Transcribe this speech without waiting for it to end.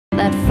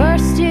That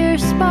first year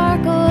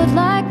sparkled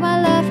like my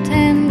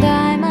left-hand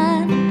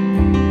diamond,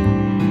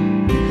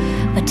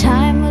 but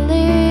time will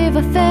leave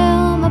a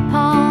film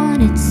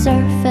upon its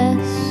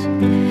surface.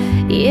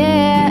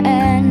 Yeah,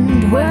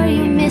 and were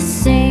you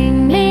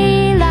missing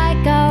me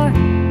like our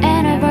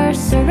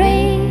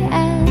anniversary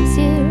as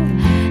you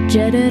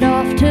jetted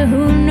off to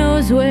who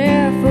knows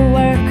where for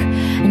work,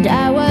 and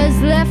I was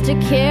left to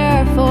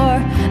care for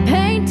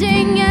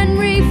painting and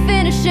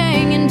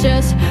refinishing and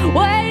just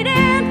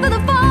waiting for the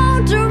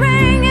phone to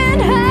ring?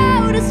 And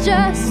how does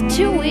just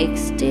 2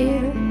 weeks,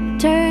 dear,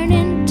 turn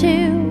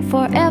into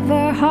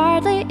forever?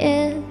 Hardly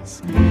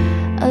is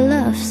a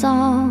love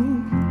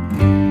song.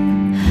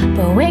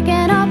 But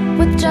waking up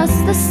with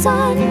just the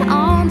sun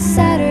on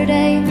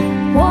Saturday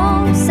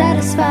won't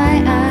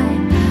satisfy. I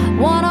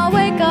wanna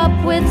wake up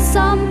with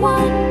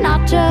someone,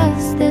 not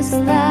just this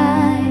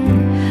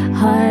line.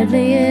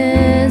 Hardly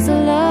is a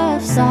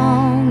love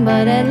song,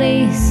 but at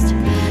least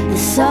the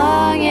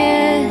song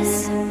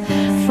is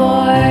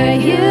for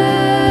you.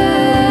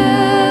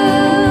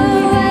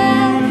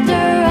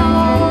 After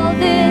all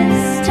this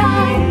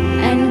time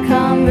and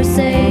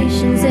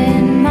conversations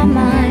in my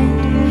mind,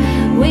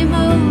 we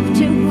move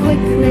too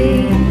quickly,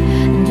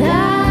 and I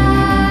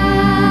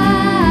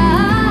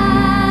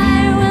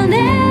will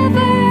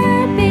never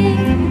be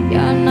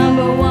your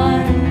number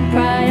one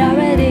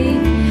priority.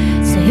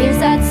 So here's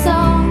that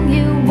song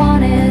you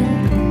wanted.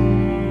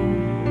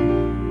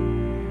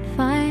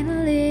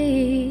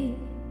 Finally,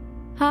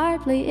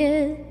 hardly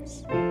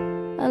is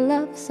a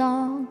love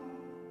song,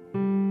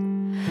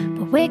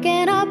 but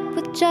waking up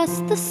with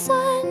just the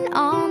sun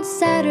on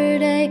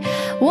Saturday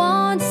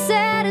won't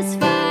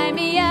satisfy.